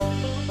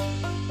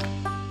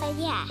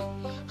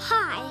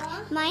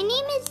My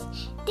name is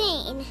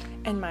Dane.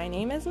 And my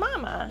name is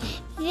Mama.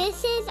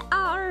 This is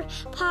our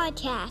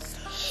podcast.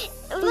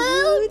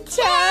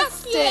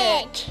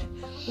 Foodtastic!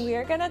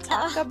 We're going to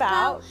talk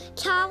about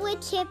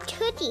chocolate chip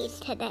cookies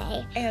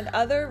today. and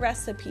other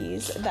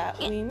recipes that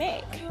we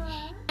make.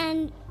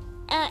 And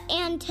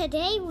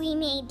today we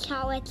made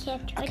chocolate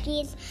chip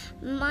cookies.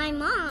 My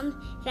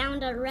mom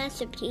found a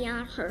recipe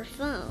on her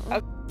phone.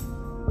 Okay.